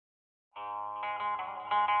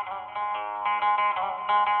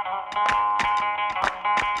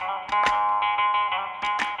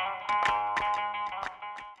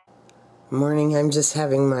Morning. I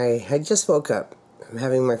just woke up. I'm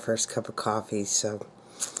having my first cup of coffee, so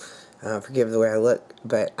forgive the way I look,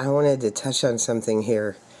 but I wanted to touch on something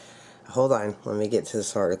here. Hold on, let me get to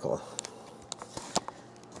this article.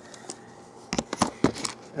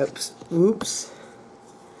 Oops.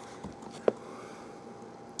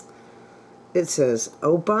 It says,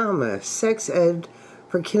 Obama, sex ed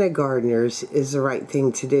for kindergartners is the right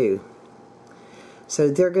thing to do. So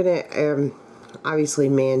they're going to obviously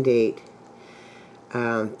mandate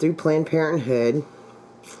through Planned Parenthood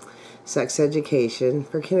sex education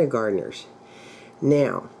for kindergartners.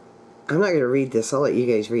 Now, I'm not going to read this. I'll let you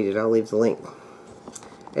guys read it. I'll leave the link.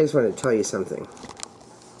 I just want to tell you something.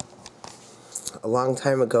 A long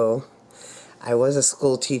time ago, I was a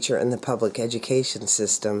school teacher in the public education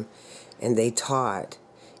system, and they taught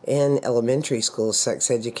in elementary school sex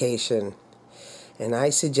education. And I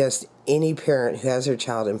suggest any parent who has their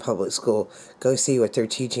child in public school go see what they're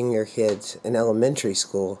teaching your kids in elementary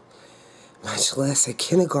school, much less a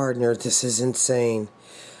kindergartner. This is insane.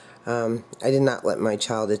 I did not let my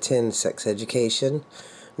child attend sex education,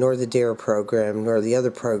 nor the DARE program, nor the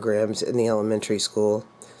other programs in the elementary school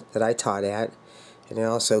that I taught at. And I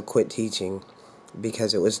also quit teaching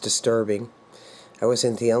because it was disturbing. I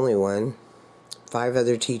wasn't the only one. 5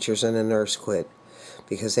 other teachers and a nurse quit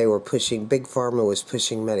because they were pushing, Big Pharma was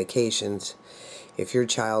pushing medications if your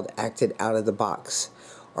child acted out of the box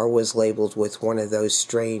or was labeled with one of those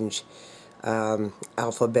strange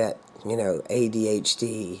alphabet,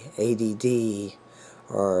 ADHD, ADD,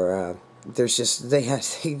 or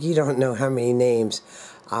you don't know how many names,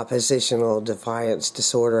 oppositional defiance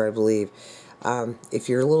disorder, I believe. If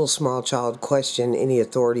your little small child questioned any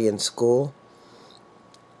authority in school,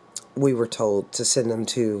 we were told to send them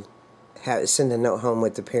to send a note home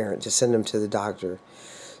with the parent, to send them to the doctor.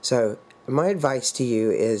 So my advice to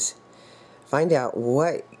you is find out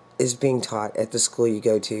what is being taught at the school you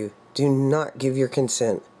go to. Do not give your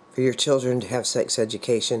consent for your children to have sex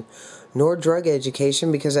education, nor drug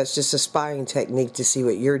education, because that's just a spying technique to see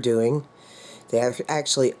what you're doing. They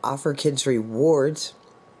actually offer kids rewards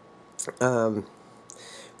for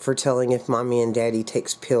telling if mommy and daddy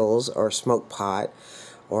takes pills or smoke pot,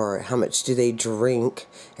 or how much do they drink,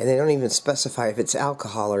 and they don't even specify if it's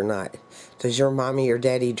alcohol or not. Does your mommy or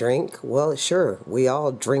daddy drink? Well, sure, we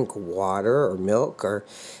all drink water or milk,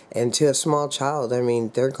 and to a small child, I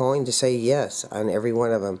mean, they're going to say yes on every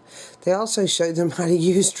one of them. They also show them how to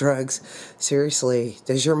use drugs. Seriously,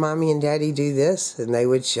 does your mommy and daddy do this? And they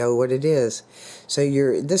would show what it is. So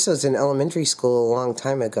this was in elementary school a long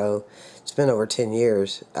time ago. It's been over 10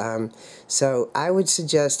 years. So I would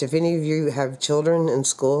suggest, if any of you have children in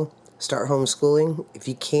school, start homeschooling. If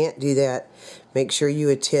you can't do that, make sure you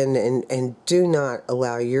attend, and do not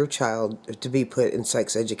allow your child to be put in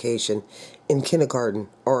sex education in kindergarten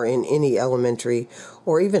or in any elementary,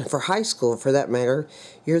 or even for high school for that matter.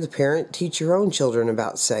 You're the parent. Teach your own children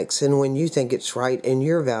about sex and when you think it's right, and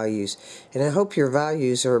your values. And I hope your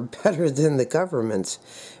values are better than the government's,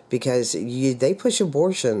 because they push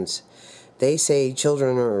abortions. They say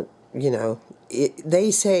children are, they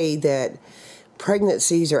say that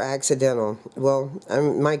pregnancies are accidental. Well,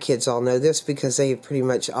 my kids all know this because they pretty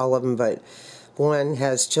much all of them, but one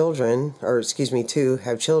has children, or excuse me, 2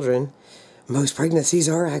 have children. Most pregnancies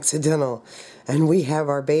are accidental, and we have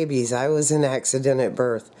our babies. I was an accident at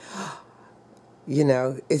birth.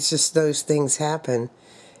 It's just those things happen,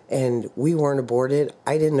 and we weren't aborted.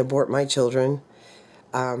 I didn't abort my children.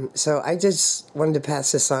 So I just wanted to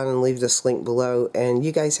pass this on and leave this link below, and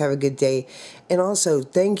you guys have a good day. And also,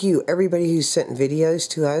 thank you everybody who sent videos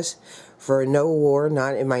to us for No War,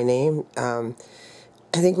 Not in My Name.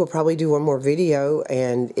 I think we'll probably do one more video,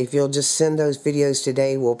 and if you'll just send those videos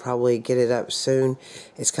today, we'll probably get it up soon.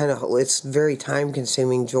 It's very time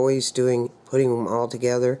consuming. Joy's putting them all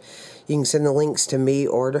together. You can send the links to me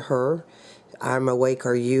or to her. I'm awake,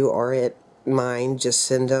 or you, or at mine. Just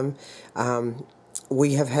send them.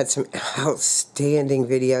 We have had some outstanding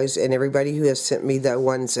videos, and everybody who has sent me the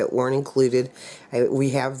ones that weren't included,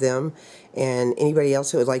 we have them. And anybody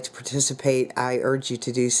else that would like to participate, I urge you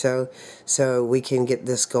to do so we can get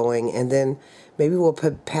this going. And then maybe we'll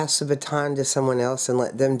pass the baton to someone else and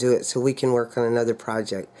let them do it so we can work on another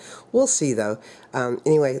project. We'll see, though.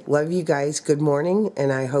 Anyway, love you guys. Good morning,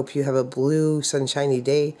 and I hope you have a blue, sunshiny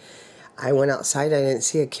day. I went outside. I didn't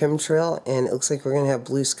see a chemtrail, and it looks like we're going to have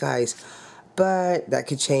blue skies. But that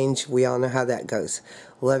could change. We all know how that goes.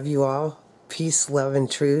 Love you all. Peace, love,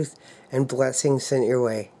 and truth, and blessings sent your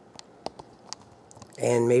way.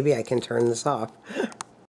 And maybe I can turn this off.